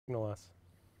Signal us.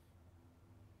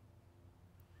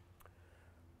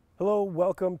 Hello,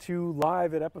 welcome to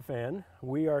Live at Epiphan.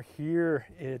 We are here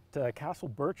at Castle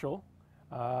Burchill,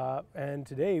 and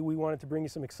today we wanted to bring you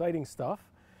some exciting stuff.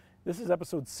 This is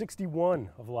episode 61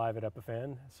 of Live at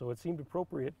Epiphan, so it seemed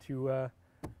appropriate to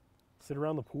sit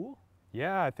around the pool.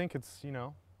 Yeah, I think it's,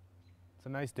 it's a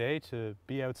nice day to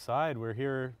be outside. We're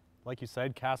here, like you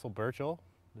said, Castle Burchill.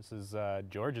 This is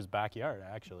George's backyard,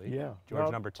 actually. Yeah. George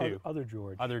well, number 2. Other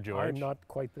George. Other George. I'm not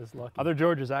quite this lucky. Other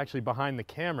George is actually behind the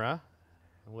camera.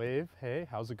 Wave, hey,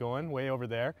 how's it going? Way over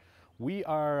there. We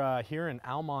are here in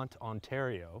Almont,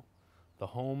 Ontario, the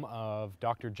home of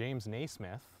Dr. James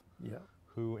Naismith,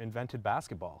 who invented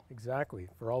basketball. Exactly.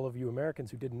 For all of you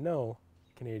Americans who didn't know,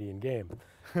 Canadian game.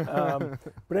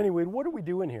 But anyway, what are we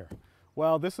doing here?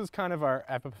 Well, this is kind of our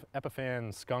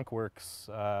Epiphan Skunkworks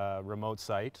remote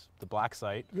site, the black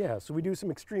site. Yeah, so we do some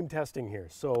extreme testing here.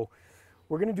 So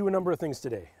we're going to do a number of things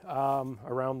today.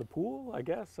 Around the pool, I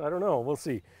guess. I don't know. We'll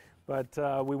see. But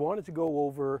we wanted to go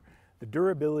over the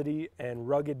durability and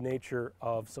rugged nature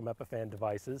of some Epiphan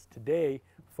devices. Today,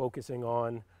 focusing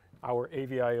on our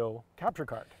AVIO capture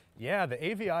card. Yeah, the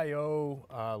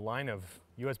AVIO line of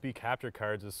USB capture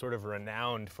cards is sort of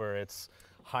renowned for its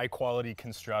high quality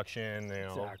construction,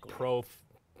 Exactly.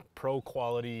 pro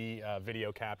quality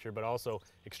video capture, but also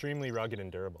extremely rugged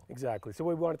and durable. Exactly. So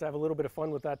we wanted to have a little bit of fun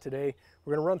with that today.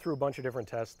 We're going to run through a bunch of different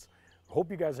tests.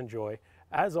 Hope you guys enjoy.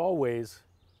 As always,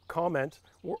 comment.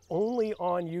 We're only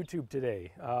on YouTube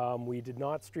today. We did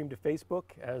not stream to Facebook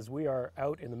as we are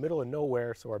out in the middle of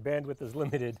nowhere, so our bandwidth is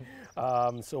limited.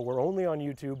 So we're only on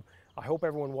YouTube. I hope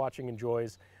everyone watching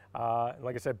enjoys.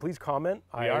 Like I said, please comment.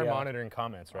 We are monitoring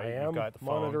comments, right? I am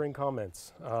monitoring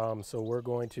comments. So we're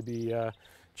going to be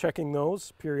checking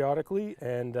those periodically.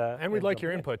 And we'd like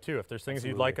your input too. If there's things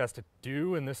Absolutely. you'd like us to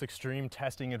do in this extreme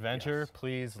testing adventure,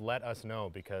 please let us know,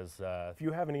 because if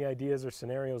you have any ideas or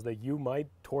scenarios that you might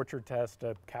torture test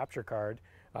a capture card,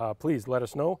 please let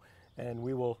us know and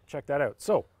we will check that out.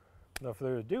 So without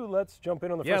further ado, let's jump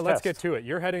in on the first test. Yeah, let's get to it.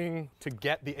 You're heading to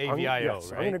get the AVIO,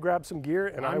 yes, right? I'm going to grab some gear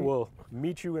and I will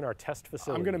meet you in our test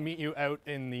facility. I'm going to meet you out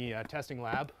in the testing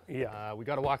lab. Yeah. We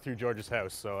got to walk through George's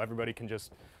house, so everybody can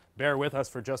just bear with us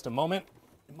for just a moment.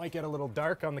 It might get a little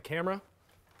dark on the camera.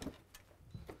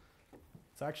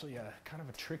 It's actually a kind of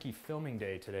a tricky filming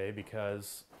day today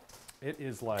because it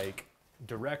is like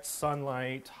direct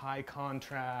sunlight, high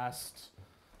contrast,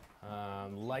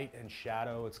 light and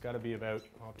shadow. It's got to be about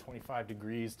 25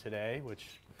 degrees today,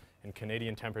 which in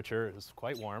Canadian temperature is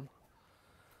quite warm.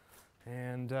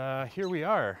 And here we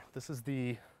are. This is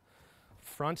the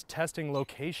front testing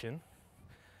location,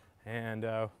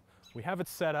 and we have it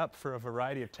set up for a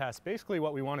variety of tests. Basically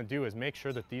what we want to do is make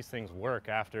sure that these things work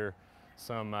after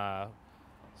some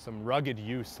rugged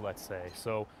use, let's say.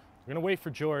 So we're going to wait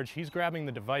for George. He's grabbing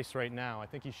the device right now. I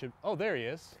think he should, oh, there he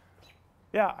is.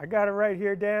 Yeah, I got it right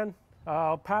here, Dan.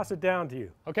 I'll pass it down to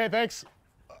you. Okay, thanks.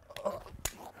 Oh,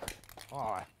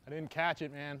 I didn't catch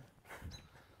it, man.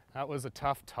 That was a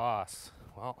tough toss.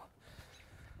 Well,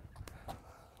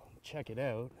 check it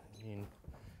out. I mean,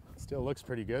 it still looks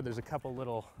pretty good. There's a couple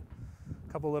little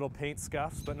paint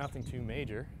scuffs, but nothing too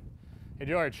major. Hey,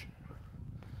 George.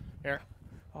 Here.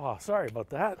 Oh, sorry about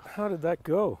that. How did that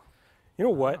go? You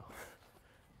know what?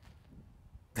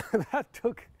 That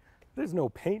took, there's no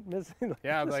paint missing.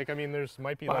 Yeah, like, I mean, there's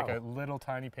might be like a little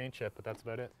tiny paint chip, but that's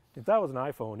about it. If that was an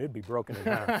iPhone, it'd be broken in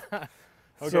half.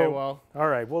 Okay, so, well. All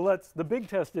right, well, the big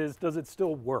test is, does it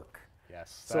still work?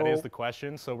 Yes, that is the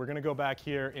question. So we're going to go back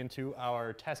here into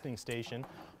our testing station.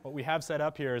 What we have set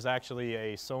up here is actually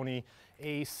a Sony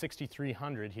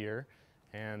A6300 here.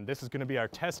 And this is going to be our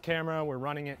test camera. We're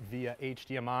running it via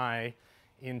HDMI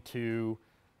into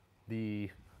the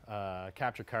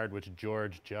capture card, which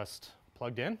George just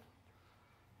plugged in.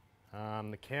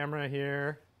 The camera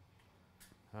here.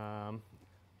 Should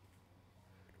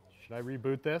I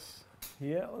reboot this?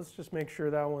 Yeah, let's just make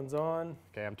sure that one's on.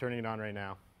 Okay, I'm turning it on right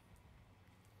now.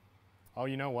 Oh,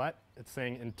 you know what? It's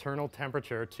saying internal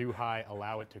temperature too high,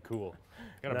 allow it to cool.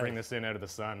 Gotta bring this in out of the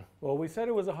sun. Well, we said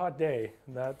it was a hot day.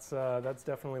 That's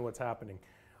definitely what's happening.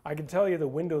 I can tell you the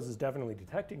Windows is definitely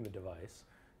detecting the device.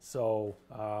 So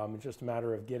it's just a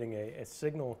matter of getting a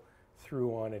signal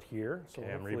through on it here. So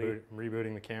okay, I'm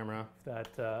rebooting the camera. That,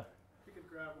 you could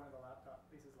grab one of the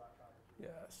Lisa's laptop. Yeah,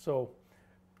 so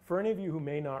for any of you who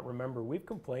may not remember, we've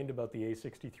complained about the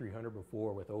A6300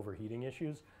 before with overheating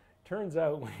issues. Turns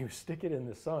out when you stick it in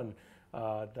the sun,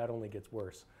 that only gets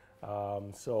worse.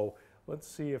 So let's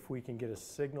see if we can get a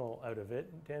signal out of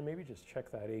it. Dan, maybe just check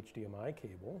that HDMI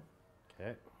cable.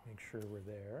 Okay. Make sure we're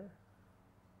there.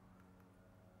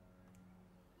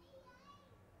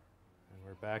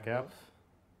 We're back up.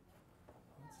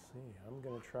 Let's see, I'm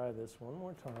going to try this one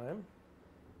more time.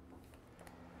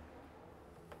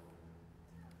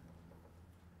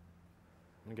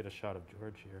 I'm going to get a shot of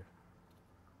George here.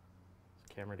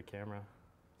 It's camera to camera.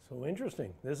 So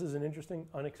interesting. This is an interesting,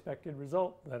 unexpected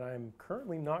result that I'm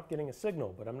currently not getting a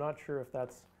signal, but I'm not sure if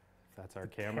that's our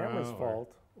the camera camera's or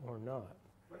fault or not.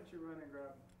 Why don't you run and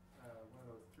grab one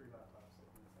of those 3 laptops sitting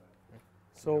inside?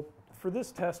 So for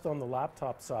this test on the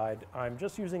laptop side, I'm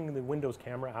just using the Windows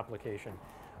camera application,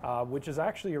 which is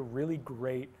actually a really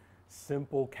great,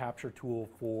 simple capture tool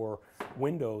for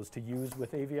Windows to use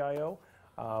with AVIO.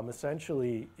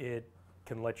 Essentially, it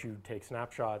can let you take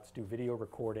snapshots, do video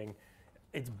recording.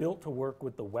 It's built to work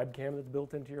with the webcam that's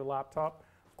built into your laptop.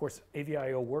 Of course,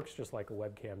 AVIO works just like a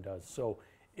webcam does. So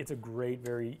it's a great,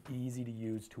 very easy to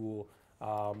use tool.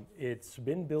 It's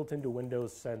been built into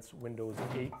Windows since Windows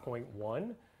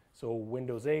 8.1. So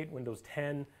Windows 8, Windows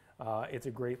 10, it's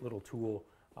a great little tool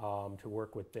to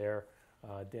work with there.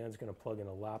 Dan's going to plug in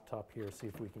a laptop here, see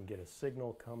if we can get a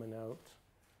signal coming out,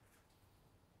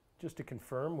 just to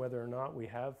confirm whether or not we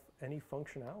have any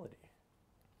functionality.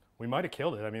 We might have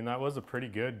killed it. I mean, that was a pretty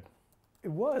good. It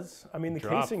was. I mean, the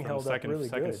drop casing from held up really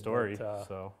second good. story. But,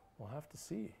 So we'll have to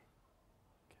see.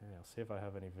 okay, I'll see if I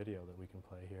have any video that we can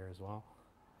play here as well.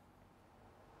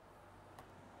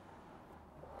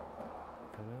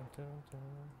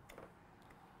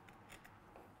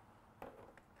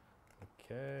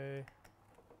 Okay.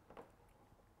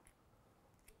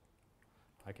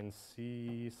 I can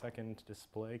see second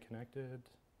display connected.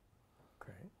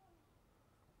 Okay.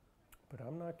 But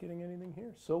I'm not getting anything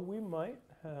here. So we might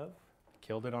have.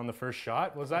 Killed it on the first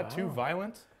shot. Was that too Wow.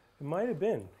 violent? It might have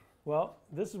been. Well,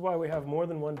 this is why we have more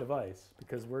than one device,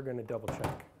 because we're going to double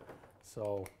check.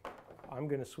 So I'm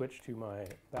going to switch to my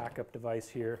backup device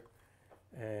here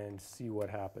and see what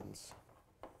happens.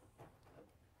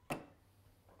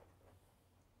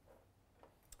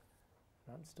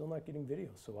 I'm still not getting video,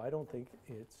 so I don't think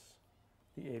it's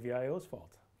the AVIO's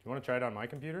fault. Do you want to try it on my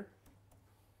computer?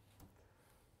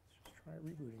 Let's just try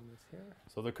rebooting this here.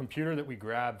 So the computer that we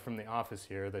grabbed from the office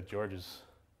here that George is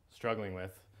struggling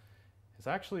with is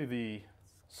actually the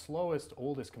slowest,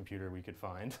 oldest computer we could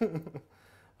find.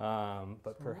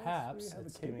 But So perhaps we have a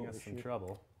it's giving cable us some issue.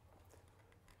 trouble.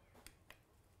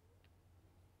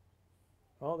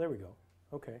 Oh, there we go.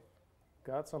 Okay,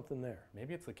 got something there.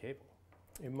 Maybe it's the cable.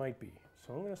 It might be.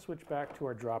 So I'm going to switch back to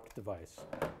our dropped device.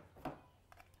 This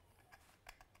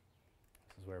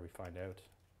is where we find out.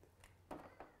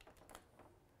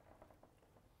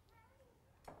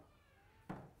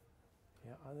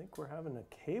 Yeah, I think we're having a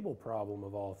cable problem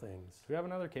of all things. Do we have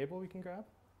another cable we can grab?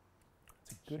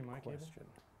 It's a good HDMI cable? question.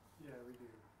 Yeah, we do.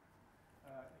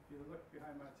 If you look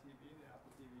behind my TV, the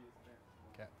Apple TV is there.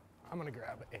 Okay. I'm going to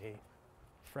grab a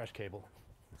fresh cable.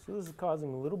 So this is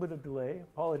causing a little bit of delay.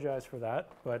 Apologize for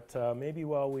that, but maybe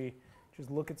while we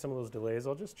just look at some of those delays,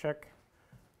 I'll just check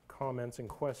comments and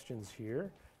questions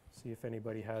here, see if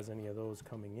anybody has any of those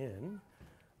coming in.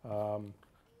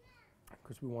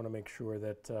 Because we want to make sure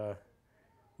that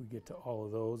we get to all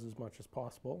of those as much as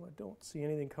possible. I don't see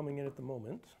anything coming in at the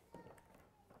moment.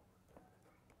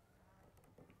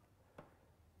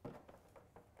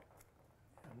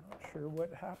 I'm not sure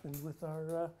what happened with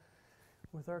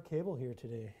our cable here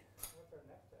today. What's our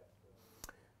next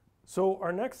test? So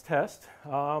our next test,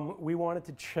 we wanted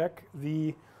to check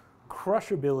the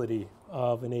crushability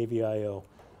of an AVIO.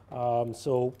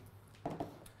 So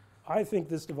I think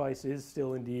this device is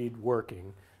still indeed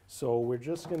working. So we're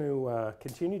just going to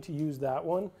continue to use that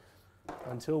one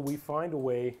until we find a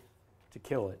way to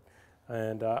kill it.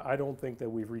 And I don't think that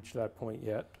we've reached that point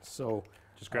yet. So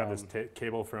Just grab this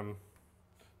cable from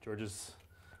George's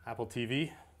Apple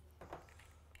TV.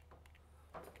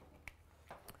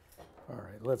 all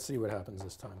right, let's see what happens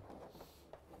this time.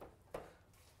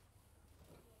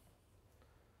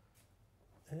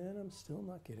 And I'm still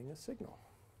not getting a signal.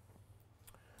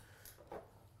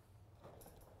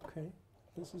 Okay,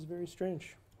 this is very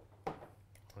strange. Want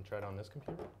to try it on this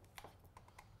computer?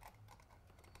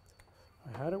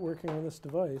 I had it working on this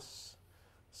device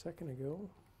a second ago.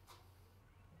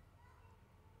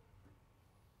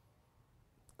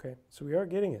 Okay, so we are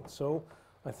getting it. So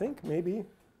I think maybe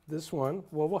this one,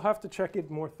 well, we'll have to check it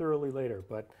more thoroughly later,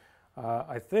 but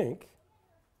I think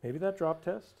maybe that drop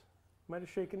test might have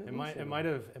shaken it. It might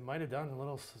have done a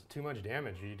little too much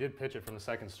damage. You did pitch it from the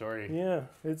second story. Yeah,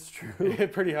 it's true. It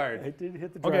hit pretty hard. It did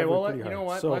hit the driver Okay, well, pretty you hard. know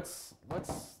what? So,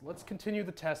 Let's continue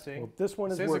the testing. well, this one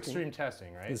This is is working. extreme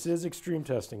testing, right? This is extreme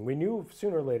testing. We knew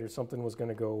sooner or later something was going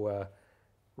to go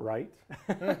right.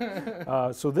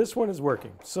 So this one is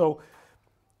working. So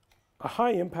a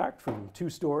high impact from 2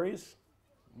 stories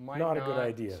might not a good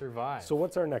idea. survive. So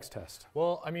what's our next test?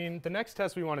 Well, I mean, the next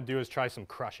test we want to do is try some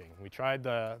crushing. We tried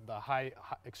the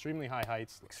extremely high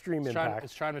heights. Extreme impact.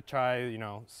 It's trying to try, you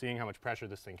know, seeing how much pressure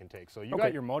this thing can take. So you Okay.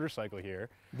 got your motorcycle here.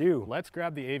 Do. Let's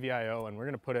grab the AVIO and we're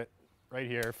going to put it right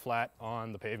here flat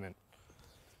on the pavement.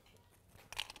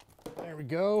 There we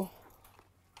go.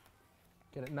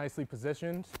 Get it nicely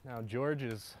positioned. Now George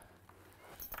is,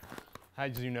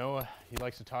 as you know, he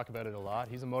likes to talk about it a lot.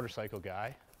 He's a motorcycle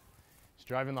guy. He's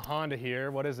driving the Honda here.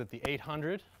 What is it, the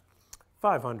 800?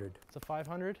 500. It's a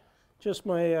 500? Just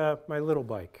my my little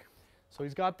bike. So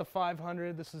he's got the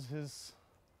 500. This is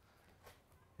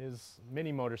his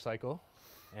mini motorcycle.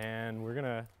 And we're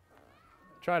gonna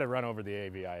try to run over the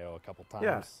AVIO a couple times.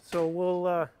 Yeah. So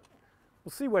we'll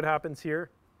see what happens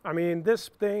here. I mean, this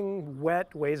thing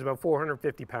wet weighs about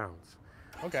 450 pounds.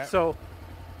 Okay. So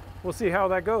we'll see how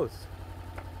that goes.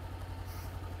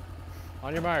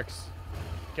 On your marks.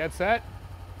 Get set.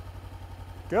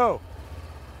 Go.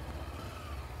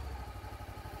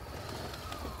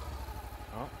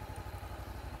 Oh.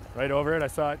 Right over it. I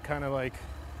saw it kind of like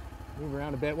move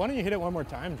around a bit. Why don't you hit it one more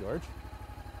time, George?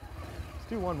 Let's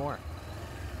do one more.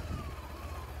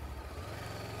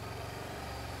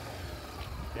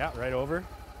 Yeah, right over.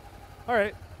 All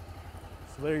right.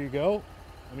 So there you go.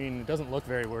 I mean, it doesn't look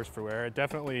very worse for wear. It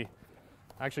definitely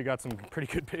actually got some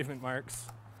pretty good pavement marks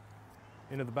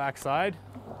into the back side.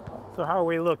 So how are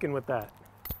we looking with that?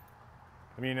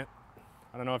 I mean,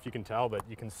 I don't know if you can tell, but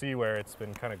you can see where it's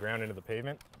been kind of ground into the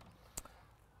pavement.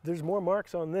 There's more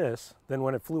marks on this than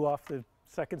when it flew off the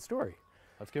second story.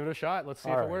 Let's give it a shot. Let's see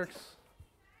All if right. it works.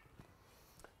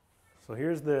 So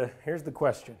here's the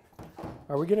question.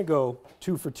 Are we gonna go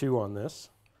 2 for 2 on this?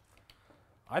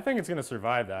 I think it's going to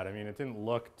survive that. I mean, it didn't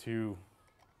look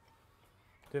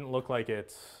like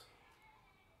it's...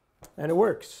 And it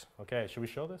works. Okay, should we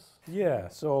show this? Yeah,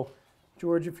 so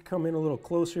George, if you come in a little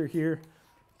closer here,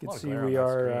 you can see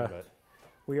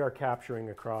we are capturing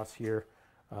across here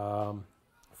from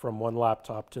one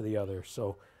laptop to the other.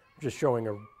 So I'm just showing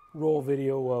a roll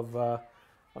video of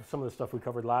some of the stuff we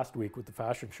covered last week with the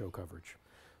fashion show coverage.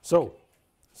 So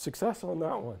success on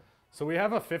that one. So we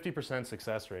have a 50%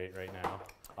 success rate right now.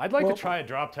 I'd like to try a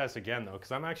drop test again, though,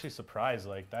 because I'm actually surprised,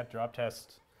 like, that drop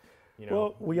test, you know.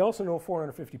 Well, we also know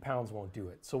 450 pounds won't do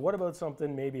it. So what about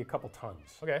something maybe a couple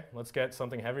tons? Okay, let's get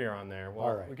something heavier on there. Well,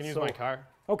 All right, we can use so- my car.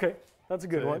 Okay, that's a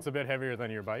good one. It's a bit heavier than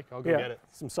your bike. I'll go Yeah, get it.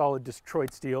 some solid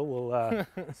Detroit steel. We'll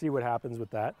see what happens with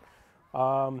that.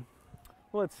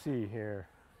 Let's see here.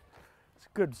 It's a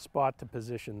good spot to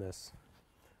position this.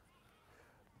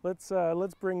 Let's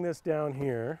bring this down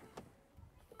here.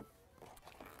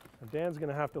 Now Dan's going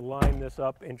to have to line this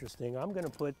up interesting. I'm going to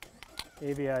put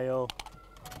AVIO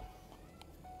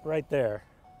right there.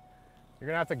 You're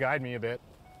going to have to guide me a bit.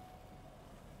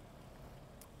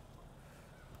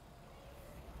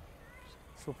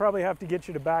 So we'll probably have to get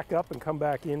you to back up and come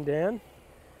back in, Dan.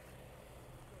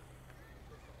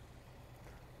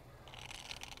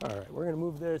 All right, we're going to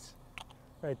move this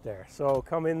right there. So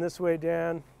come in this way,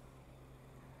 Dan.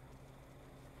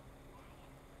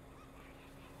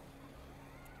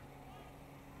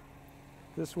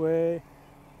 This way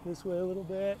a little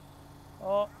bit.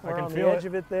 Oh, we're can on the feel edge it.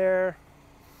 of it there.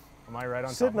 Am I right on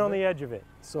top Sitting of on it? the edge of it.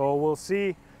 So we'll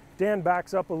see. Dan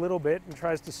backs up a little bit and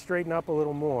tries to straighten up a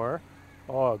little more.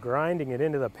 Oh, grinding it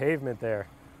into the pavement there.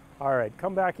 All right,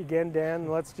 come back again, Dan.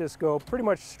 Let's just go pretty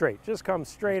much straight. Just come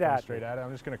straight at Straight me. at it.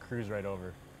 I'm just going to cruise right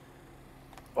over.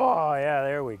 Oh, yeah,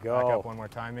 there we go. Back up one more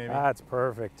time, maybe. That's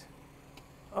perfect.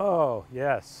 Oh,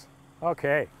 yes.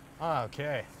 Okay.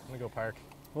 Okay, I'm going to go park.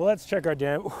 Well, let's check our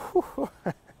dam.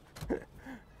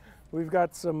 We've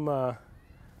got some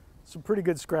pretty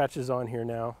good scratches on here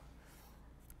now.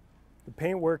 The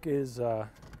paintwork is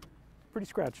pretty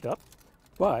scratched up,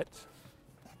 but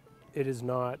it is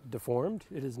not deformed.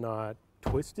 It is not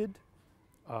twisted.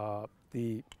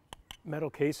 The metal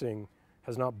casing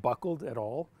has not buckled at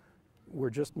all. We're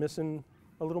just missing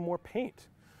a little more paint.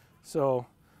 So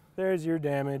there's your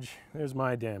damage. There's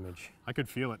my damage. I could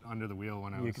feel it under the wheel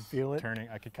when I was could feel it? turning.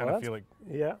 I could kind of feel it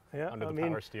Yeah. under I the mean,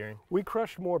 power steering. we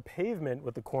crushed more pavement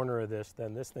with the corner of this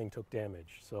than this thing took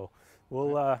damage. So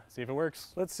we'll See if it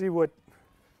works. let's see what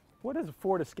does a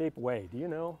Ford Escape weigh? Do you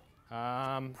know?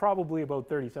 Probably about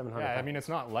 3,700 Yeah, I pounds. mean, it's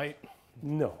not light.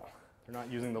 No. They're not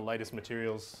using the lightest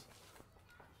materials.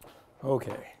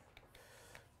 Okay.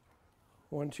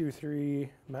 1, 2, 3,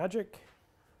 magic.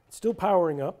 It's still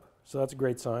powering up, so that's a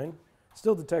great sign.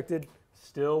 Still detected,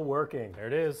 still working. There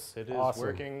it is. It is Awesome.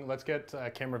 working. Let's get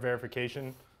camera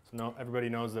verification so everybody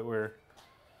knows that we're...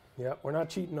 Yeah, we're not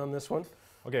cheating on this one.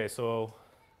 Okay, so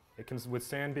It can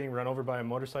withstand being run over by a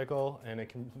motorcycle, and it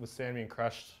can withstand being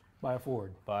crushed By a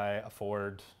Ford. by a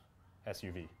Ford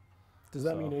SUV. Does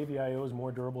that So- mean AVIO is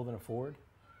more durable than a Ford?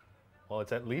 Well,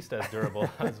 it's at least as durable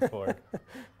as a Ford.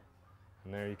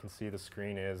 And there you can see the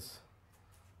screen is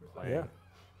playing. Yeah.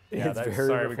 Yeah, It's that's, very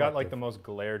sorry, we got like reflective. the most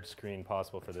glared screen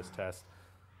possible for this test.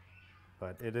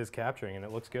 But it is capturing, and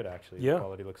it looks good, actually. Yeah. The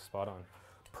quality looks spot on.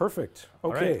 Perfect.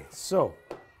 All Okay, right. so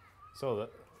So,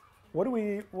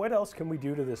 what else can we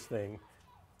do to this thing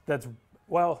that's,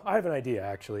 well, I have an idea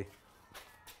actually.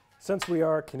 Since we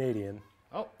are Canadian,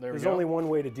 oh, there we there's go. only one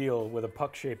way to deal with a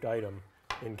puck-shaped item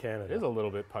in It Canada. is a little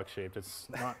bit puck-shaped. It's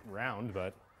not round,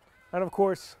 but And of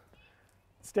course,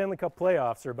 Stanley Cup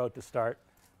playoffs are about to start,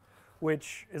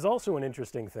 which is also an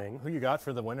interesting thing. who you got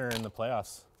for the winner in the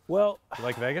playoffs? Well, You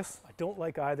like Vegas? I don't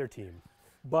like either team,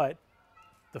 but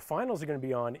the finals are going to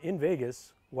be on in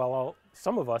Vegas while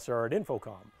some of us are at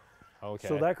Infocom. Okay.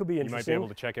 So that could be You might be interesting. able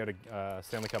to check out a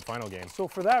Stanley Cup final game. So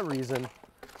for that reason,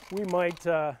 we might,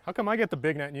 How come I get the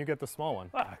big net and you get the small one?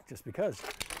 just because,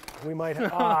 we might, we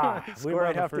Score on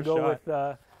might the have to first go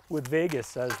shot. with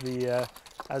Vegas as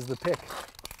the pick.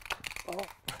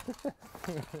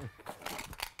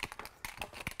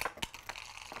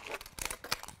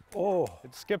 Oh,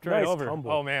 It skipped right Nice over.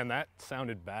 tumble. Oh man, that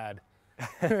sounded bad.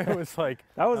 It was like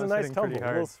that was I a nice hitting pretty tumble.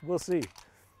 hard. We'll see.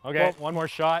 Okay, well- one more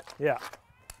shot. Yeah.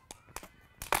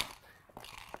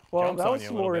 Well, Jumps that on was you a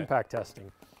some little more bit. impact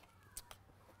testing.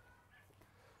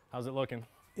 How's it looking?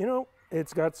 You know,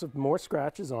 it's got some more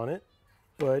scratches on it,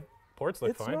 but Ports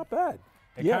look it's fine. not bad.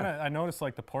 It yeah, kinda, I noticed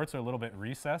like the ports are a little bit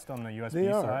recessed on the USB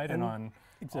They are, side, and and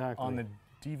exactly. on the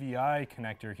DVI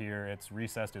connector here, it's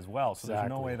recessed as well. So there's no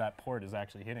Exactly. way that port is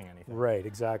actually hitting anything. Right,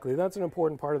 exactly. That's an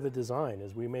important part of the design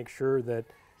is we make sure that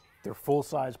they're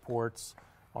full-size ports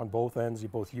on both ends,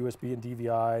 both USB and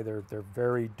DVI. They're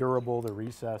very durable. They're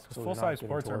recessed. So they're not Full-size getting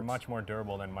ports are torqued. much more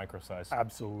durable than micro-size.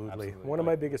 Absolutely. Absolutely. One of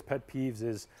my biggest pet peeves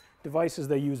is devices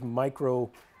that use micro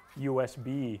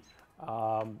USB.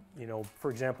 You know,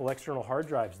 for example, external hard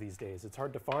drives these days. It's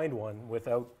hard to find one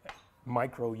without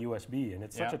micro USB, and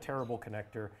it's such Yeah. a terrible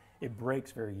connector. It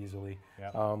breaks very easily.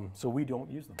 Yeah. So we don't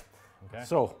use them. Okay.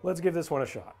 So let's give this one a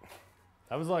shot.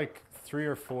 That was like 3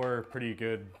 or 4 pretty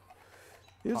good.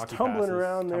 It's Hockey tumbling passes,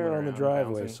 around there tumbling on the around,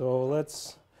 driveway. bouncing. So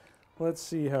let's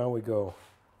see how we go.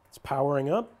 It's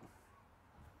powering up.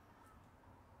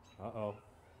 Uh-oh.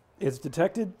 It's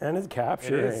detected and it's It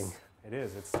capturing. is. It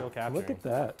is. It's still capturing. Look at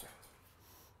that.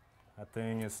 That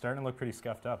thing is starting to look pretty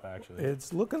scuffed up, actually.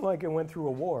 It's looking like it went through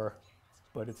a war,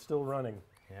 but it's still running.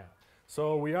 Yeah.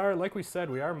 So we are, like we said,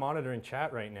 we are monitoring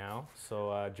chat right now.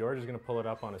 So George is going to pull it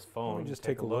up on his phone. Let me just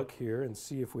take a look here and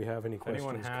see if we have any If questions.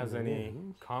 anyone has coming any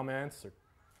in. comments or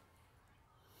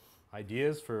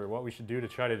ideas for what we should do to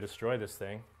try to destroy this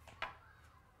thing.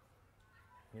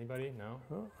 Anybody? No?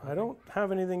 Well, I don't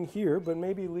have anything here, but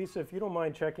maybe Lisa, if you don't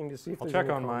mind checking to see if I'll there's check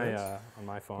any on comments.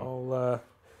 my phone. I'll,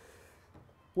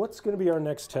 what's going to be our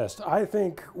next test? I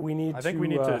think we need I think we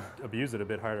need to abuse it a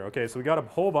bit harder. Okay, so we got a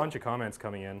whole bunch of comments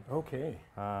coming in. Okay.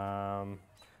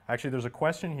 Actually, there's a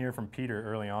question here from Peter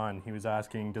early on. He was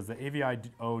asking, does the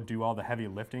AVIO do all the heavy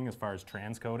lifting as far as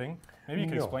transcoding? Maybe you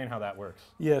can No. explain how that works.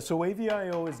 Yeah, so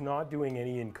AVIO is not doing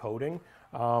any encoding.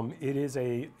 It is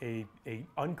a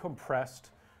uncompressed,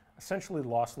 essentially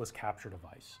lossless capture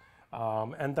device.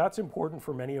 And that's important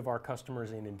for many of our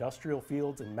customers in industrial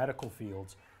fields and medical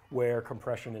fields where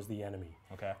compression is the enemy.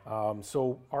 Okay.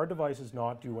 So our device does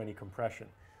not do any compression.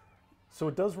 So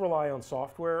it does rely on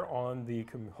software on the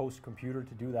host computer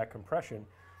to do that compression.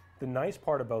 The nice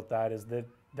part about that is that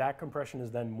that compression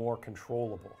is then more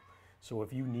controllable. So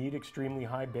if you need extremely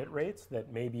high bit rates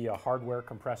that maybe a hardware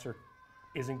compressor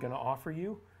isn't going to offer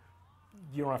you,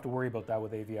 you don't have to worry about that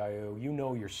with AVIO. You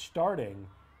know you're starting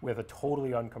with a totally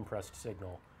uncompressed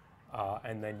signal,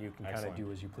 and then you can kind of Excellent.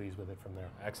 do as you please with it from there.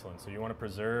 Excellent. So you want to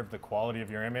preserve the quality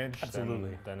of your image?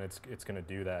 Absolutely. Then it's going to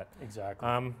do that. Exactly.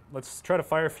 Let's try to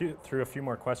fire through a few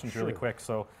more questions really Sure. quick.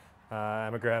 So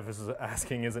Emagrav is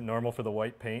asking, is it normal for the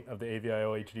white paint of the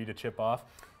AVIO HD to chip off?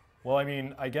 Well, I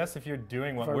mean, I guess if you're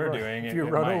doing what If I we're run- doing, if it, you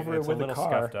it run might, over it it's with a a little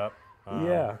car. scuffed up.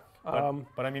 Yeah.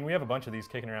 But I mean, we have a bunch of these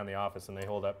kicking around the office, and they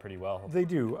hold up pretty well. They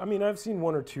do. I mean, I've seen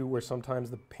one or two where sometimes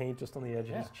the paint just on the edge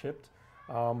Yeah. is chipped.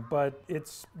 But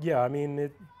it's, yeah, I mean,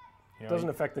 it You know, doesn't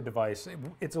affect the device.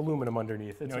 It's aluminum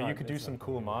underneath. It's you know, you not- could do it's some not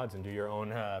cool gonna- mods and do your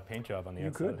own paint job on the You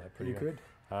outside. could. of that. Pretty You good. could.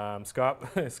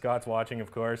 Scott's watching,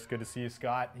 of course. Good to see you,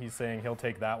 Scott. He's saying he'll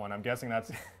take that one. I'm guessing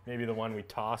that's maybe the one we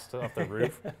tossed off the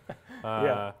roof. that Race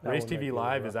one might TV be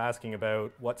Live rough. is asking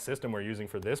about what system we're using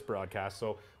for this broadcast.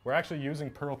 So we're actually using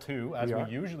Pearl 2, as We we are.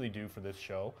 usually do for this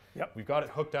show. Yep. We've got it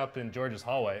hooked up in George's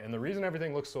hallway. And the reason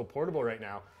everything looks so portable right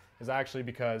now is actually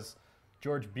because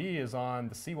George B is on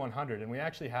the C100, and we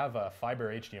actually have a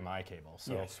fiber HDMI cable.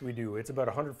 So Yes, we do. It's about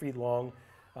 100 feet long,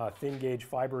 thin gauge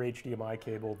fiber HDMI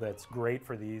cable that's great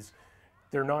for these.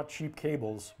 They're not cheap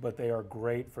cables, but they are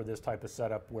great for this type of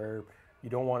setup where you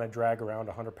don't want to drag around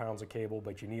 100 pounds of cable,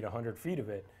 but you need 100 feet of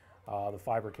it. The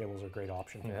fiber cables are a great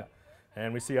option for that.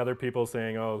 And we see other people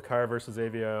saying, oh, car versus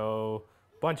AVIO,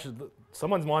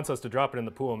 someone wants us to drop it in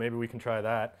the pool. Maybe we can try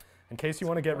that. In case you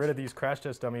want to get rid of these crash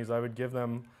test dummies, I would give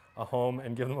them a home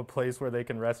and give them a place where they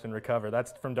can rest and recover.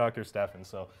 That's from Dr. Stefan.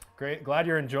 So great, glad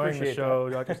you're enjoying the show,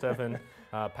 Dr. Stefan.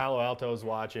 Palo Alto's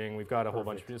watching. We've got a whole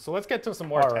bunch of people. So let's get to some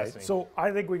more testing. So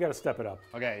I think we got to step it up.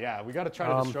 Okay, yeah, we got to try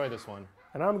to destroy this one.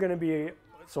 And I'm going to be,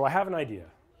 so I have an idea.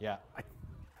 Yeah.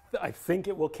 I think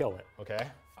it will kill it. Okay.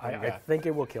 I think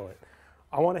it will kill it.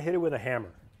 I want to hit it with a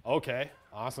hammer. Okay,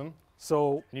 awesome.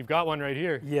 So and you've got one right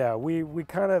here. Yeah, we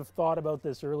kind of thought about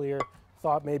this earlier,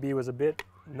 thought maybe it was a bit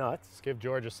nuts. Let's give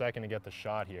George a second to get the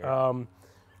shot here.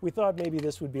 We thought maybe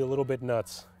this would be a little bit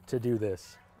nuts to do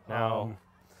this. Now,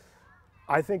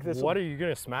 I think this. What are you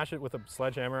gonna smash it with a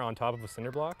sledgehammer on top of a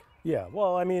cinder block? Yeah,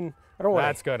 well, I mean, I don't want.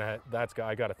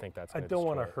 I gotta think that's. I don't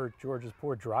want to hurt George's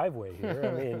poor driveway here.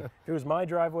 I mean, if it was my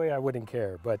driveway, I wouldn't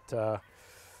care. But all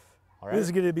right. This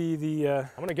is going to be the. I'm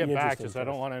gonna get back, just I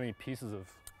don't want any pieces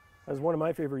of. As one of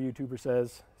my favorite YouTubers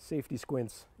says, safety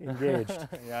squints engaged.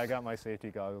 Yeah, I got my safety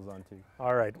goggles on too.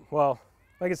 All right. Well,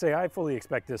 like I say, I fully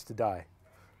expect this to die.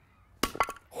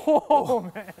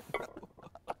 Oh man,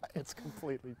 it's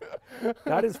completely.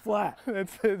 That is flat.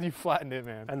 You flattened it,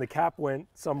 man. And the cap went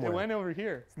somewhere. It went over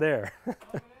here. It's there.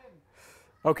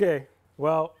 Okay.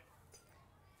 Well,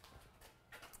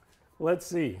 let's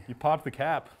see. You popped the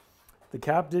cap. The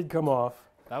cap did come off.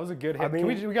 That was a good hit. I mean,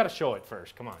 we got to show it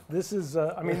first. Come on. This is,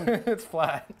 I mean, it's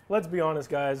flat. Let's be honest,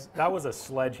 guys. That was a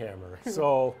sledgehammer.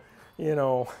 So, you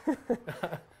know.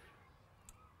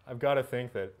 I've got to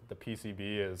think that the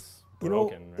PCB is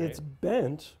broken, right? It's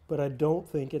bent, but I don't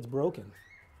think it's broken.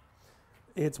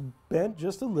 It's bent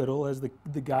just a little, as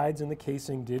the guides in the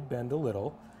casing did bend a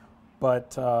little.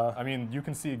 But I mean, you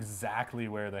can see exactly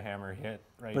where the hammer hit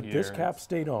right here. But this cap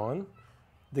stayed on.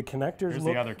 The connectors Here's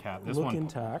the other cap. This one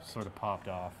intact. Sort of popped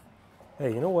off.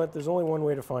 Hey, you know what? There's only one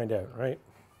way to find out, right?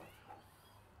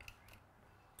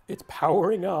 It's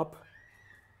powering up.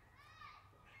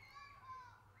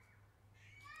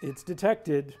 It's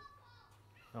detected.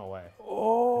 No way.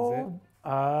 Oh. Is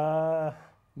it?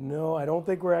 No, I don't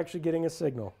think we're actually getting a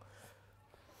signal.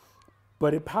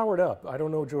 But it powered up. I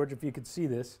don't know, George, if you could see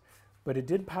this, but it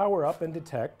did power up and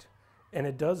detect, and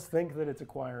it does think that it's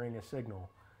acquiring a signal.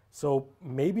 So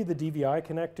maybe the DVI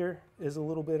connector is a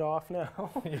little bit off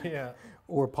now. Yeah.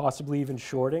 Or possibly even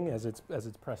shorting as it's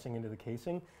pressing into the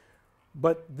casing.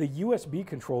 But the USB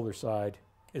controller side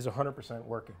is 100%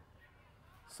 working.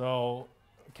 So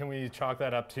can we chalk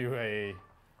that up to a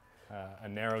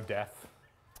narrow death?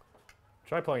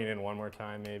 Try plugging it in one more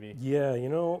time, maybe. Yeah, you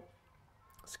know,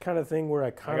 it's the kind of thing where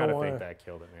I kind of want to. I gotta think that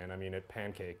killed it, man. I mean, it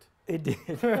pancaked. It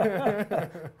did.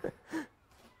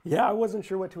 Yeah, I wasn't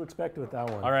sure what to expect with that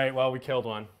one. All right, well, we killed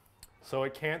one. So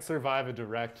it can't survive a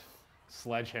direct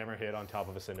sledgehammer hit on top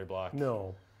of a cinder block.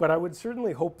 No, but I would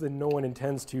certainly hope that no one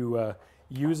intends to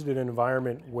use it in an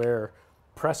environment where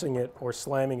pressing it or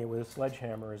slamming it with a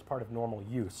sledgehammer is part of normal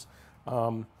use.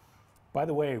 By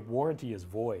the way, warranty is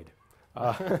void.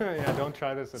 Yeah, don't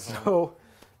try this at home. So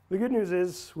the good news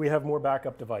is we have more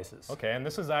backup devices. Okay, and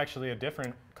this is actually a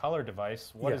different color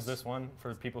device. What is Yes. this one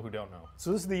for people who don't know?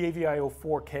 So this is the AVIO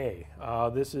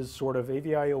 4K. This is sort of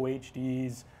AVIO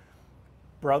HD's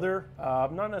brother,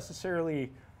 not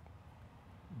necessarily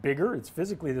bigger. It's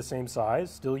physically the same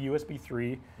size, still USB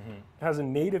 3. Mm-hmm. It has a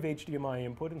native HDMI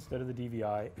input instead of the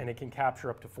DVI, and it can capture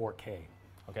up to 4K.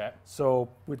 Okay. So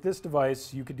with this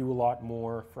device, you could do a lot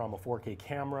more from a 4K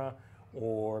camera,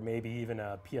 or maybe even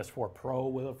a PS4 Pro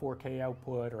with a 4K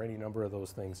output, or any number of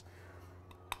those things.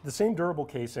 The same durable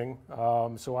casing,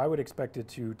 so I would expect it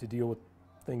to deal with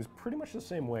things pretty much the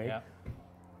same way. Yeah.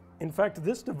 In fact,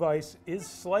 this device is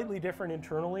slightly different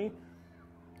internally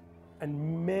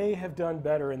and may have done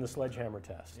better in the Sledgehammer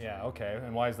test. Yeah, okay,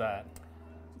 and why is that?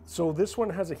 So this one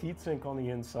has a heatsink on the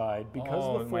inside. Because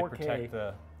of the 4K, it might protect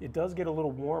the... it does get a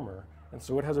little warmer, and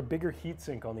so it has a bigger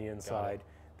heatsink on the inside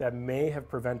that may have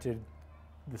prevented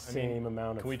the same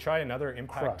amount of. Can we try another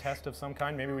impact crush. test of some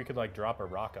kind? Maybe we could like drop a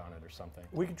rock on it or something.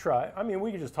 We could try. I mean,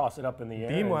 we could just toss it up in the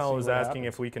air. Beamwell is asking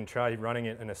if we can try running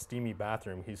it in a steamy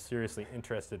bathroom. He's seriously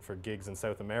interested for gigs in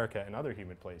South America and other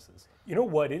humid places. You know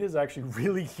what? It is actually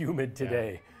really humid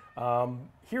today. Yeah.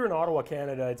 Here in Ottawa,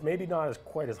 Canada, it's maybe not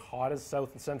quite as hot as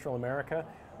South and Central America,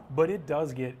 but it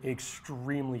does get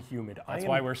extremely humid. That's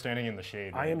why we're standing in the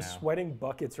shade right I am now. sweating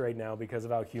buckets right now because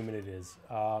of how humid it is.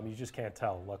 You just can't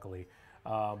tell, luckily.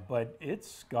 But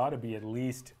it's got to be at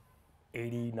least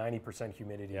 80, 90%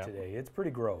 humidity today. It's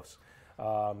pretty gross.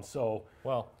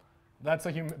 Well, that's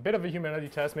a bit of a humidity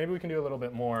test. Maybe we can do a little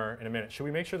bit more in a minute. Should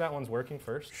we make sure that one's working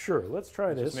first? Sure, let's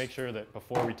try this. Just make sure that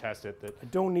before we test it that... I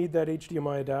don't need that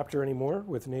HDMI adapter anymore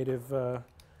with native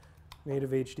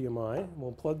HDMI.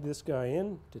 We'll plug this guy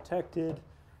in, detected,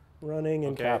 running,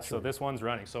 and captured. So this one's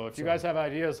running. So if you guys have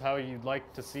ideas how you'd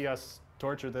like to see us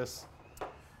torture this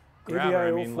grabber,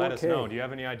 I mean, let us know. Do you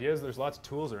have any ideas? There's lots of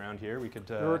tools around here. We could...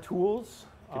 there are tools.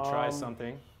 Could try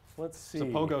something. Let's see. It's a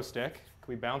pogo stick.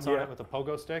 Can we bounce on it with a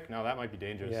pogo stick? No, that might be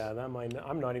dangerous. Yeah, that might.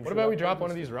 I'm not even. What about we drop one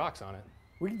of these rocks on it?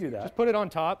 We can do that. Just put it on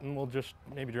top, and we'll just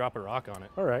maybe drop a rock on it.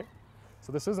 All right.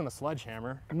 So this isn't a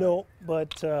sledgehammer. No,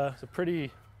 but it's a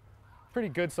pretty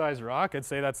good sized rock. I'd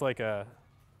say that's like a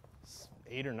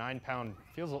 8 or 9 pound.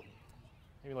 Feels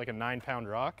maybe like a 9 pound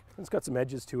rock. It's got some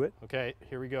edges to it. Okay,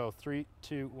 here we go. 3,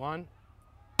 2, 1.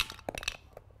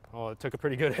 Oh, it took a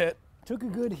pretty good hit. Took a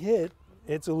good hit.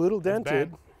 It's a little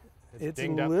dented. It's a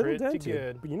dinged up little pretty dented.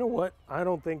 good. But you know what? I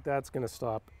don't think that's going to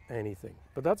stop anything.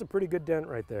 But that's a pretty good dent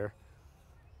right there.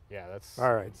 Yeah, that's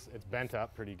all right. It's bent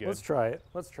up pretty good. Let's try it.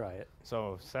 Let's try it.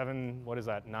 So 7, what is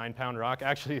that? 9 pound rock.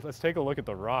 Actually, let's take a look at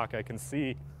the rock. I can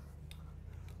see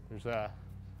there's a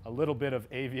little bit of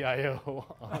AVIO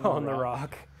on the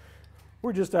rock.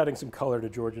 We're just adding some color to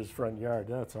George's front yard.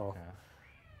 That's all. Yeah.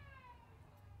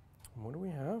 What do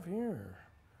we have here?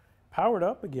 Powered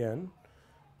up again.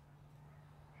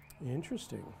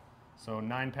 Interesting. So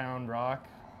 9 pound rock,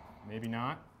 maybe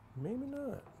not. Maybe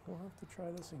not. We'll have to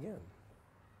try this again.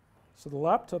 So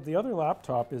the other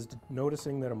laptop is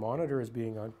noticing that a monitor is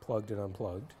being unplugged and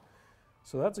unplugged.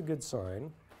 So that's a good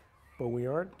sign, but we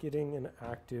aren't getting an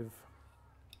active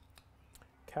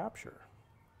capture.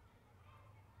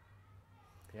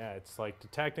 Yeah, it's like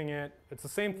detecting it. It's the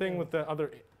same thing with the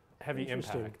other heavy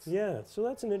impacts. Yeah, so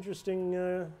that's an interesting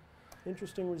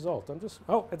result.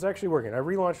 Oh, it's actually working. I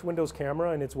relaunched Windows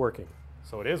Camera and it's working.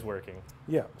 So it is working.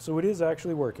 Yeah, so it is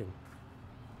actually working.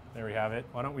 There we have it.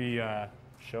 Why don't we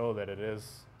show that it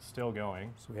is still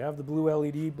going. So we have the blue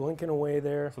LED blinking away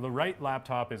there. So the right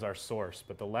laptop is our source,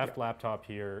 but the left laptop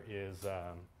here is...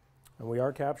 and we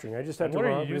are capturing. I just had to What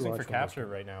are you using for capture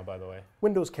right now, by the way?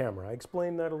 Windows Camera. I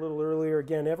explained that a little earlier.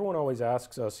 Again, everyone always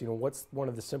asks us, what's one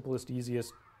of the simplest,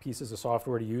 easiest pieces of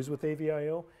software to use with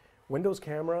AVIO? Windows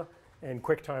Camera and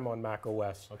QuickTime on Mac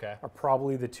OS are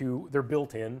probably the two. They're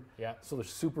built in, so they're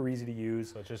super easy to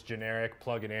use. So it's just generic,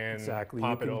 plug it in, exactly.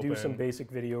 pop it open. You can do some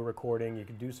basic video recording. You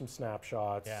can do some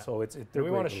snapshots. Yeah. So do we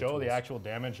want to show the actual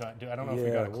damage? I don't know if we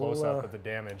got a close-up of the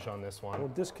damage on this one. We'll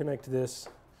disconnect this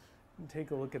and take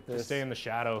a look at this. Just stay in the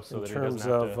shadow so that it doesn't have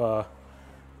to... In terms of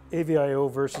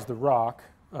AVIO versus the rock.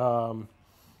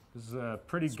 This is a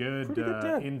pretty good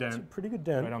indent. It's a pretty good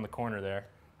dent. Right on the corner there.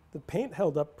 The paint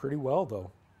held up pretty well, though.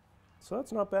 So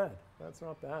that's not bad. That's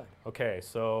not bad. Okay,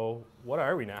 so what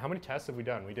are we now? How many tests have we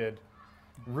done? We did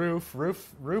roof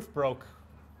broke.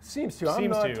 Seems to.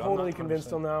 I'm not totally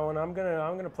convinced on that one. I'm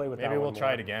gonna play with that one. Maybe we'll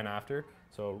try it again after.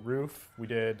 So roof, we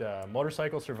did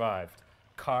motorcycle survived,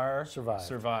 car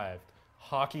survived,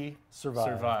 hockey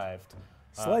survived.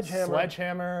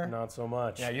 Sledgehammer, not so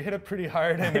much. Yeah, you hit it pretty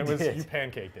hard, and you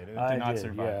pancaked it. It did not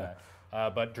survive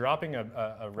that. But dropping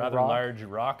a rather large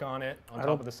rock on it, on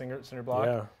top of the cinder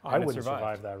block, I wouldn't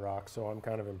survive that rock, so I'm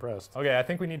kind of impressed. Okay, I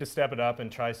think we need to step it up and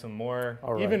try some more,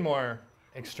 even more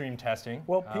extreme testing.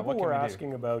 Well, people were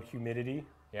asking about humidity.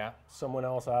 Yeah. Someone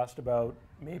else asked about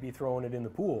maybe throwing it in the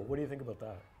pool. What do you think about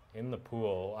that? In the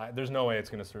pool? There's no way it's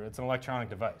going to survive. It's an electronic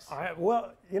device.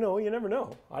 Well, you never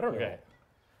know. I don't know.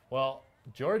 Well,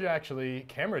 George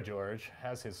Camera George,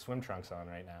 has his swim trunks on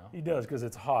right now. He does, because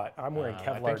it's hot. I'm wearing Kevlar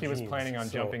jeans. I think he was planning on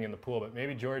jumping in the pool, but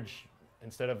maybe George,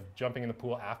 instead of jumping in the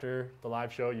pool after the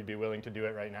live show, you'd be willing to do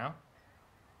it right now?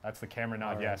 That's the camera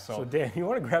nod, yes. So Dan, you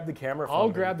want to grab the camera from I'll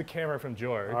grab the camera from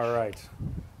George. All right.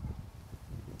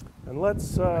 And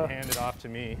let's... hand it off to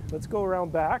me. Let's go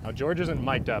around back. Now, George isn't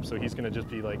mic'd up, so he's going to just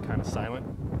be like kind of silent.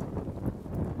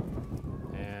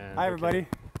 And, hi, everybody.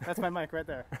 That's my mic right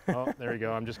there. Oh, there you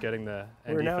go. I'm just getting the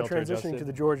ND We're now filter transitioning adjusted. to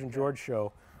the George and George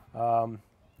show. So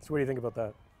what do you think about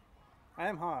that? I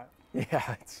am hot.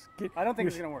 Yeah. I don't think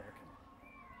it's going to work.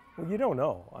 Well, you don't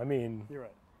know. I mean... You're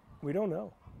right. We don't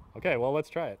know. Okay, well, let's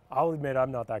try it. I'll admit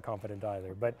I'm not that confident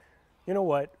either, but you know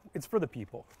what? It's for the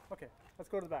people. Okay, let's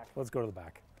go to the back. Let's go to the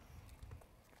back.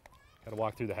 Got to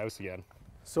walk through the house again.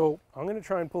 So I'm going to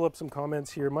try and pull up some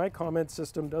comments here. My comment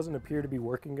system doesn't appear to be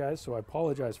working, guys, so I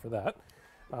apologize for that.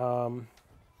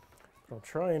 I'll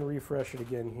try and refresh it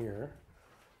again here.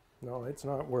 No, it's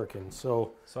not working.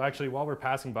 So actually, while we're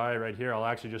passing by right here, I'll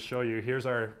actually just show you. Here's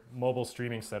our mobile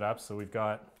streaming setup. So we've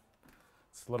got,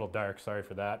 it's a little dark, sorry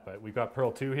for that, but we've got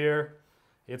Pearl 2 here.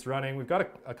 It's running. We've got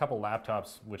a couple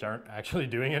laptops which aren't actually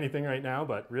doing anything right now,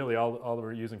 but really all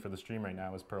we're using for the stream right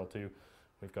now is Pearl 2.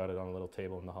 We've got it on a little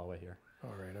table in the hallway here.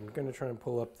 all right, I'm going to try and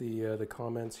pull up the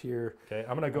comments here. Okay,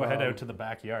 I'm going to go head out to the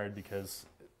backyard because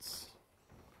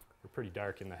we're pretty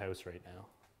dark in the house right now.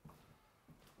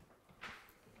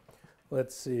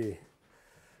 Let's see.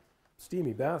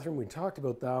 Steamy bathroom, we talked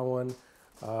about that one.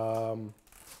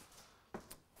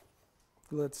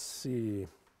 Let's see.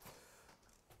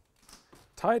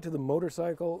 Tie it to the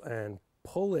motorcycle and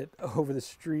pull it over the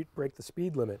street, break the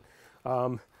speed limit.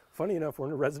 Funny enough, we're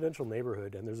in a residential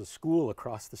neighborhood and there's a school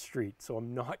across the street, so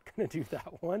I'm not going to do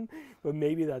that one, but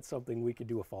maybe that's something we could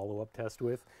do a follow-up test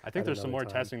with. I think there's some more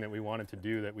testing that we wanted to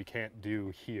do that we can't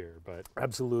do here, but...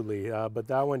 Absolutely, but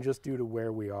that one, just due to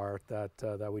where we are, that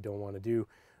we don't want to do.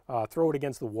 Throw it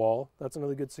against the wall, that's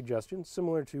another good suggestion,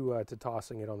 similar to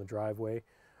tossing it on the driveway.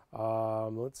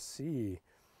 Let's see.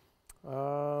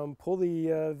 Pull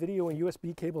the video and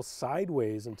USB cable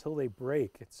sideways until they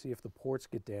break and see if the ports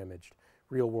get damaged.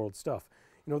 Real world stuff.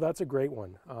 You know, that's a great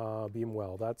one,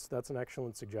 Beamwell. That's an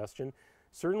excellent suggestion.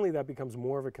 Certainly that becomes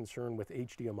more of a concern with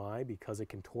HDMI because it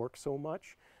can torque so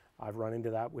much. I've run into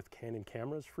that with Canon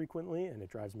cameras frequently and it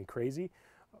drives me crazy.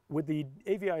 With the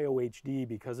AVIO HD,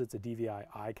 because it's a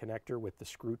DVI-I connector with the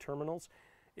screw terminals,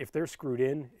 if they're screwed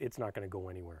in, it's not going to go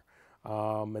anywhere.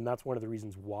 And that's one of the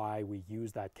reasons why we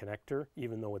use that connector,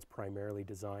 even though it's primarily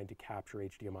designed to capture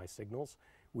HDMI signals.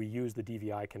 We use the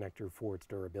DVI connector for its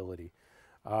durability.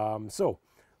 So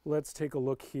let's take a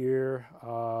look here.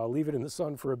 Leave it in the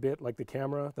sun for a bit, like the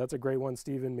camera. That's a great one,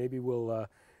 Stephen. Maybe we'll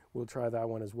try that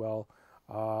one as well.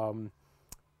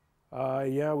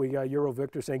 Yeah, we got Euro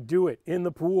Victor saying, do it in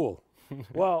the pool.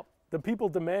 Well, the people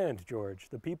demand, George.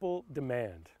 The people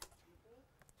demand.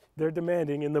 They're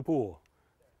demanding in the pool.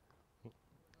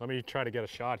 Let me try to get a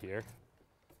shot here.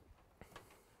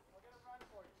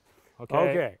 Okay.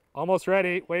 Okay. Almost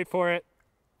ready. Wait for it.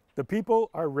 The people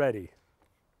are ready.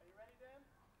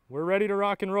 We're ready to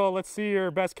rock and roll. Let's see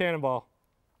your best cannonball.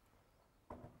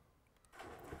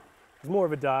 It's more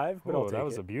of a dive, but I'll take it. That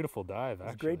was a beautiful dive,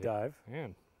 actually. It's a great dive.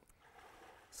 Man.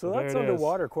 So that's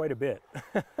underwater quite a bit.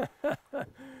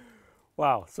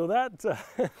 Wow. So that...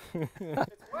 It's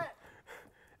wet.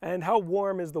 And how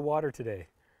warm is the water today?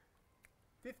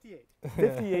 58.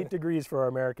 58 degrees for our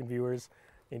American viewers.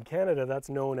 In Canada, that's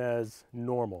known as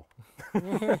normal.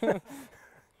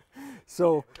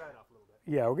 So,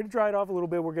 yeah, we're going to dry it off a little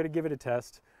bit. We're going to give it a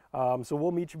test. So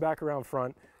we'll meet you back around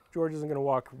front. George isn't going to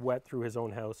walk wet through his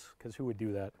own house, because who would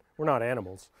do that? We're not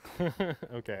animals.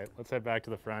 Okay, let's head back to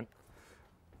the front.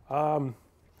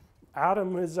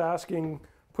 Adam is asking,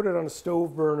 put it on a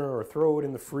stove burner or throw it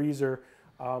in the freezer.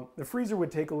 The freezer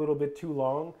would take a little bit too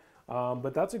long,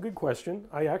 but that's a good question.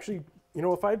 I actually, you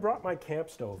know, if I brought my camp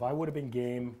stove, I would have been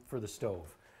game for the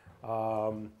stove.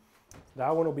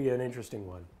 That one will be an interesting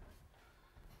one.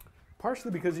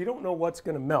 Partially because you don't know what's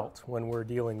going to melt when we're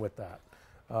dealing with that.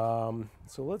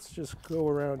 So let's just go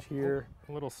around here.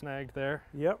 A little snagged there.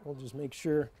 Yep, we'll just make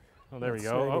sure. Oh, there we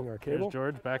go. Oh, here's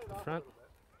George back at the front.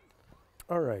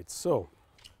 All right, so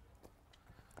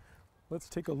let's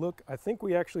take a look. I think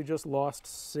we actually just lost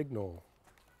signal.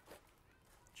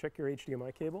 Check your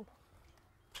HDMI cable.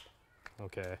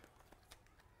 Okay.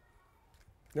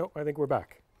 Nope, I think we're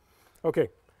back. Okay,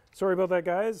 sorry about that,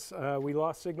 guys. We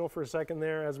lost signal for a second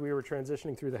there as we were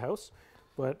transitioning through the house,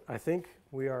 but I think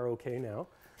we are okay now.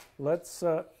 Let's,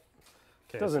 Okay,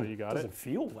 so you got it? Doesn't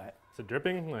feel wet. Is it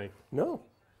dripping? Like? No,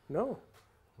 no.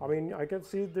 I mean, I can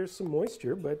see there's some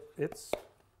moisture, but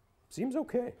seems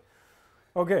okay.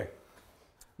 Okay,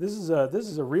 this is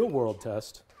a real world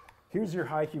test. Here's your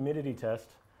high humidity test.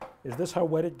 Is this how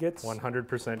wet it gets?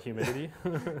 100% humidity.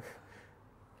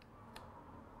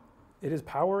 It is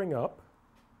powering up,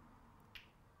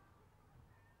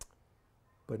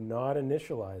 but not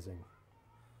initializing.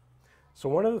 So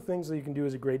one of the things that you can do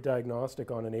as a great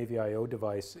diagnostic on an AVIO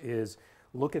device is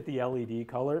look at the LED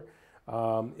color.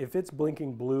 If it's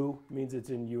blinking blue, it means it's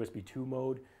in USB 2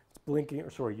 mode. It's blinking,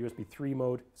 USB 3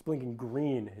 mode. It's blinking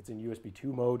green, it's in USB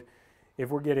 2 mode. If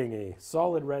we're getting a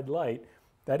solid red light,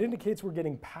 that indicates we're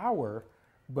getting power,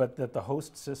 but that the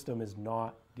host system is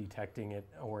not detecting it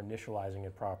or initializing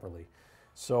it properly.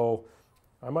 So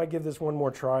I might give this one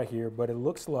more try here, but it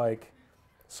looks like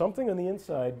something on the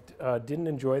inside didn't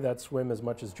enjoy that swim as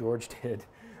much as George did.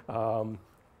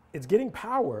 It's getting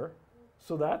power,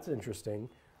 so that's interesting,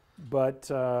 but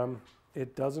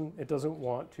it doesn't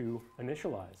want to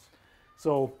initialize.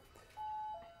 So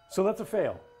that's a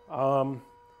fail.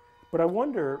 But I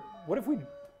wonder, what if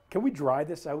can we dry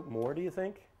this out more, do you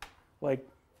think? Like,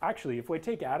 actually, if we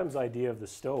take Adam's idea of the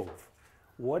stove,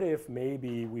 what if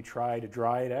maybe we try to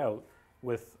dry it out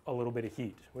with a little bit of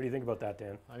heat? What do you think about that,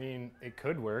 Dan? I mean, it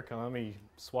could work. Let me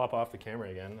swap off the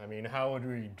camera again. I mean, how would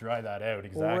we dry that out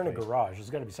exactly? Well, we're in a garage. There's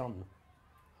got to be something.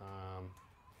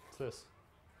 What's this?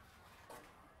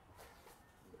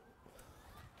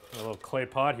 A little clay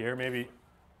pot here, maybe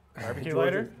barbecue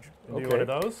lighter? Do one of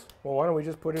those? Well, why don't we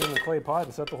just put it in the clay pot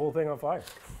and set the whole thing on fire?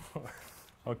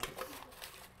 Okay.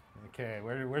 Okay,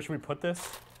 where should we put this?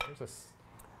 Where's this?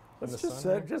 Let's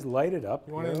just light it up.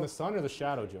 You want it in the sun or the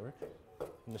shadow, George?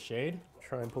 In the shade?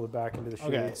 Try and pull it back into the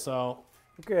shade. Okay, so,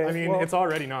 okay, I mean, it's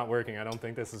already not working. I don't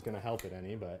think this is going to help it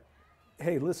any, but.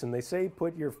 Hey, listen, they say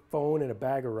put your phone in a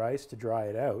bag of rice to dry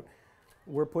it out.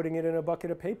 We're putting it in a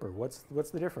bucket of paper. What's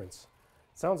the difference?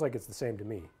 Sounds like it's the same to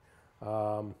me.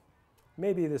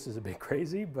 Maybe this is a bit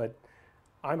crazy, but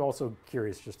I'm also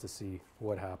curious just to see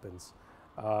what happens.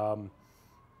 Let's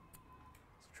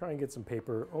try and get some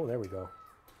paper. Oh, there we go.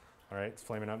 All right, it's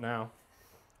flaming up now.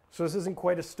 So this isn't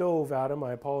quite a stove, Adam.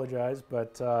 I apologize,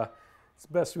 but it's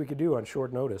the best we could do on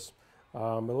short notice.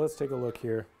 But let's take a look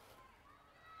here.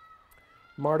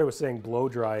 Marta was saying blow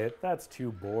dry it. That's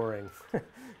too boring.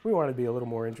 We want to be a little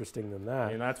more interesting than that. I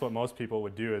mean, that's what most people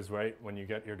would do is, right, when you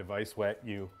get your device wet,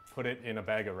 you put it in a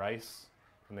bag of rice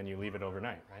and then you leave it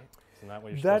overnight, right? Isn't that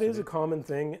what you're supposed to do? That is a common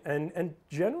thing. And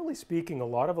generally speaking, a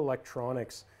lot of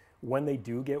electronics, when they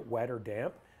do get wet or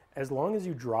damp, as long as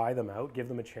you dry them out, give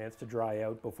them a chance to dry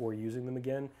out before using them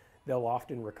again, they'll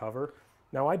often recover.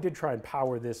 Now, I did try and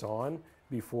power this on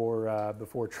before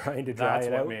trying to dry it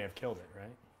out. That's what may have killed it, right?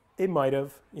 It might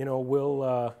have. You know,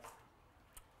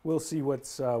 we'll see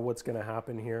what's going to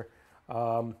happen here.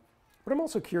 But I'm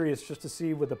also curious just to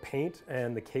see what the paint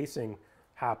and the casing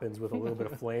happens with a little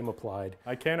bit of flame applied.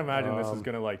 I can't imagine this is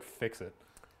going to like fix it.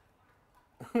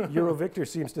 Eurovictor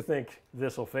seems to think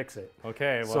this will fix it.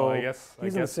 Okay, well, so I guess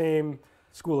he's in the same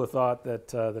school of thought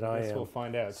that I am. We'll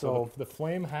find out. So the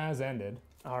flame has ended.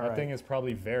 That thing is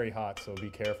probably very hot, so be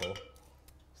careful.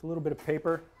 There's a little bit of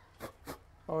paper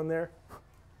on there.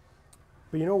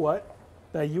 But you know what?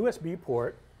 That USB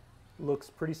port looks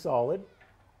pretty solid.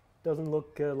 Doesn't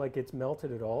look like it's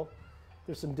melted at all.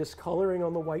 There's some discoloring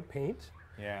on the white paint.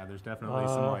 Yeah, there's definitely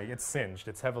some white. It's singed.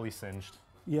 It's heavily singed.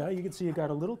 Yeah, you can see it got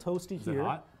a little toasty Is here. it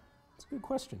hot? It's a good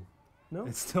question. No?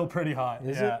 It's still pretty hot.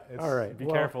 Is yeah, it? All right. Be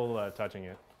careful touching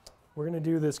it. We're going to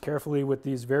do this carefully with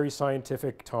these very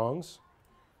scientific tongs.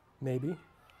 Maybe.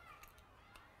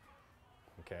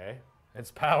 Okay.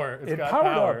 It's power. It's got powered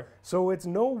power. up. So it's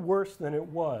no worse than it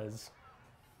was,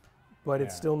 but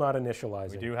it's still not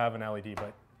initializing. We do have an LED,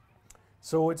 but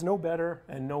so it's no better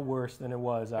and no worse than it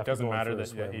was after it doesn't going matter for a that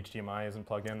swim. HDMI isn't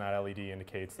plugged in. That LED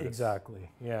indicates that Exactly.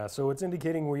 Yeah. So it's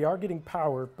indicating we are getting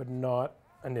power, but not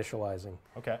initializing.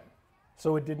 Okay.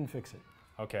 So it didn't fix it.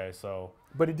 Okay. So.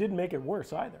 But it didn't make it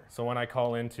worse either. So when I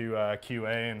call into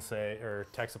QA and say, or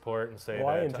tech support and say, well,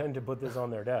 I intend to put this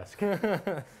on their desk.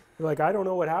 Like, I don't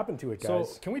know what happened to it,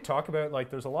 guys. So can we talk about, like,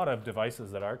 there's a lot of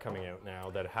devices that are coming out now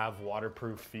that have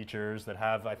waterproof features, that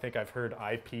have, I think I've heard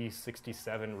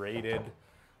IP67 rated.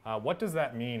 What does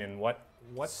that mean, and what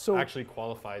actually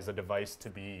qualifies a device to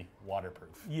be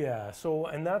waterproof? Yeah, so,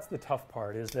 and that's the tough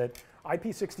part, is that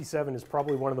IP67 is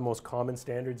probably one of the most common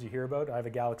standards you hear about. I have a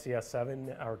Galaxy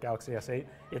S7 or Galaxy S8.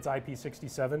 It's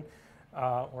IP67,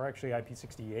 or actually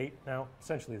IP68 now,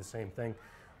 essentially the same thing.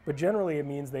 But generally it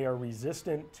means they are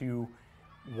resistant to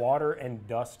water and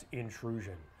dust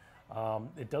intrusion.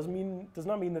 It does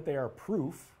not mean that they are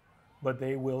proof, but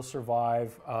they will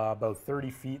survive about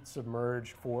 30 feet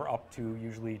submerged for up to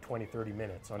usually 20-30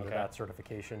 minutes under that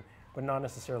certification, but not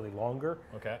necessarily longer.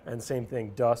 Okay. And same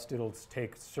thing, dust, it'll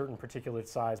take certain particulate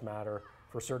size matter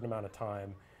for a certain amount of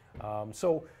time.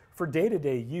 So for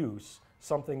day-to-day use,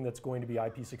 something that's going to be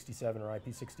IP67 or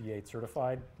IP68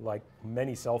 certified, like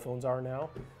many cell phones are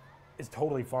now, is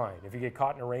totally fine. If you get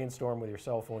caught in a rainstorm with your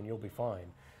cell phone, you'll be fine.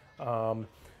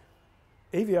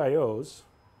 AVIOs,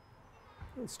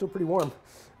 it's still pretty warm.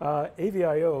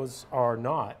 AVIOs are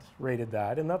not rated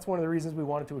that, and that's one of the reasons we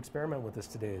wanted to experiment with this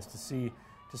today, is to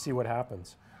see what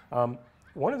happens.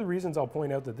 One of the reasons I'll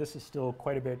point out that this is still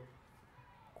quite a bit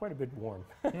warm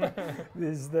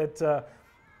is that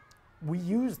we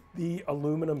use the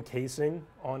aluminum casing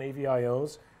on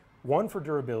AVIOs, one for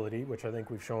durability, which I think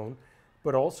we've shown,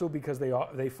 but also because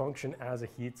they function as a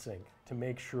heat sink to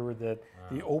make sure that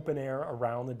the open air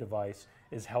around the device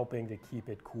is helping to keep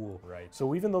it cool. Right.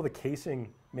 So even though the casing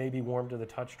may be warm to the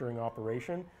touch during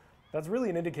operation, that's really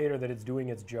an indicator that it's doing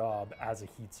its job as a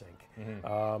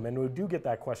heatsink. And we do get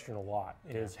that question a lot,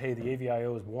 is, hey, the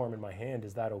AVIO is warm in my hand,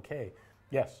 is that okay?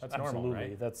 Yes, That's absolutely. normal,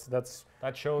 right? That's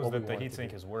That shows what we that the want it to heatsink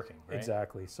do. is working, right?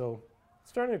 Exactly. So it's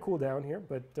starting to cool down here,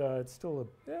 but it's still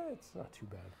it's not too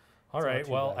bad. All It's not right,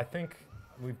 too well, bad. I think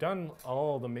we've done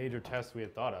all the major tests we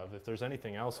had thought of. If there's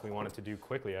anything else we wanted to do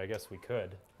quickly, I guess we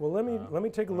could. Well, let me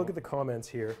take a look at the comments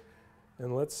here,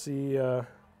 and let's see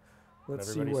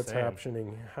everybody's what's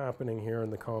saying. happening here in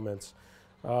the comments.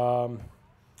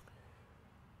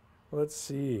 Let's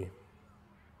see.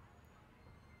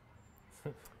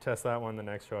 Test that one the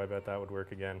next show. I bet that would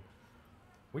work again.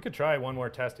 We could try one more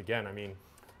test again. I mean,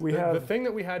 the thing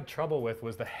that we had trouble with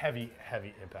was the heavy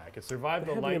impact. It survived the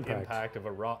heavy light impact. impact of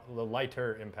a rock, the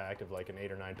lighter impact of like an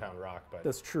 8 or 9 pound rock, but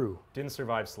That's true. didn't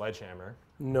survive Sledgehammer.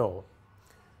 No.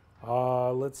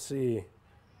 Let's see.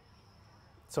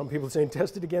 Some people saying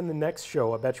test it again the next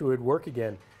show. I bet you it would work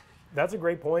again. That's a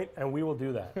great point, and we will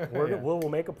do that. We'll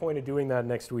make a point of doing that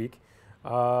next week.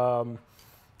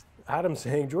 Adam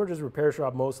saying George's repair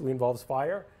shop mostly involves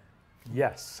fire.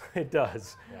 Yes, it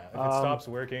does. Yeah, if it stops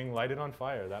working, light it on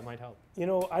fire. That might help. You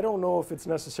know, I don't know if it's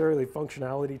necessarily a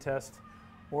functionality test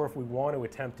or if we want to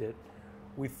attempt it.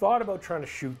 We thought about trying to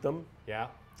shoot them. Yeah.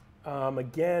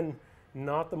 Again,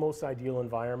 not the most ideal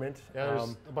environment. Yeah,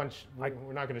 there's a bunch.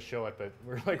 We're not going to show it, but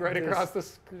we're like right across the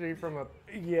street from a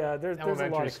Yeah, there's a lot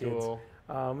elementary of school.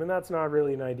 kids. And that's not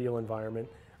really an ideal environment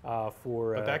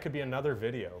for... But that could be another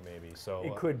video, maybe. So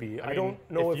it could be. I mean,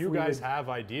 don't know if you we guys would- have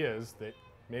ideas that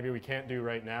maybe we can't do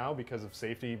right now because of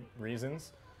safety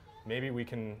reasons. Maybe we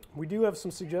can. We do have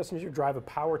some suggestions. You drive a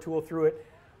power tool through it.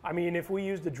 I mean, if we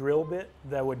used a drill bit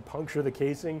that would puncture the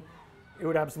casing, it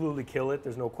would absolutely kill it.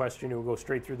 There's no question. It would go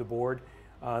straight through the board.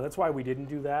 That's why we didn't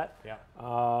do that. Yeah.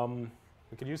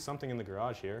 We could use something in the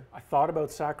garage here. I thought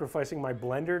about sacrificing my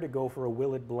blender to go for a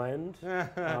Willet blend.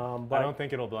 But I don't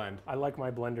think it'll blend. I like my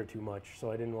blender too much,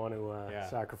 so I didn't want to Yeah.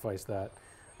 sacrifice that.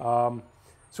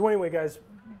 So anyway, guys,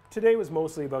 today was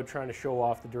mostly about trying to show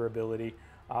off the durability.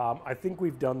 I think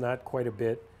we've done that quite a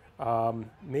bit.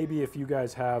 Maybe if you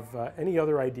guys have any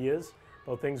other ideas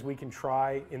about things we can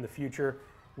try in the future,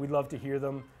 we'd love to hear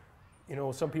them. You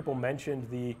know, some people mentioned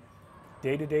the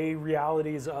day-to-day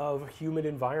realities of humid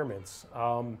environments.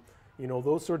 You know,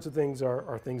 those sorts of things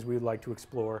are things we'd like to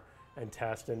explore and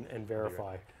test and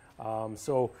verify.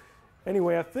 So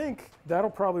anyway, I think that'll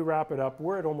probably wrap it up.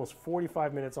 We're at almost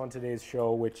 45 minutes on today's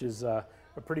show, which is a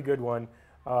pretty good one.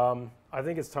 I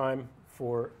think it's time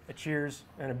for a cheers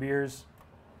and a beers.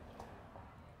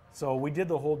 So we did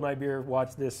the hold my beer,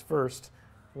 watch this first.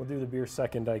 We'll do the beer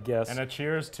second, I guess. And a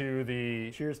cheers to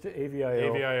the Cheers to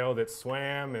AVIO. AVIO that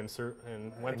swam and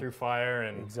went through fire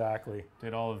and Exactly.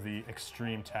 did all of the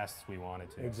extreme tests we wanted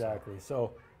to. Exactly.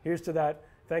 So here's to that.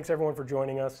 Thanks everyone for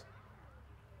joining us.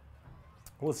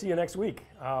 We'll see you next week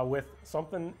with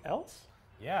something else.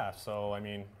 Yeah, so I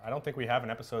mean, I don't think we have an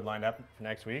episode lined up for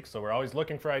next week, so we're always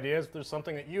looking for ideas. If there's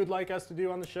something that you'd like us to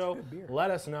do on the show, good beer.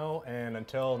 let us know. And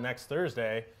until next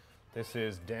Thursday, this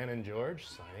is Dan and George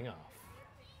signing off.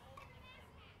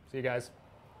 See you guys.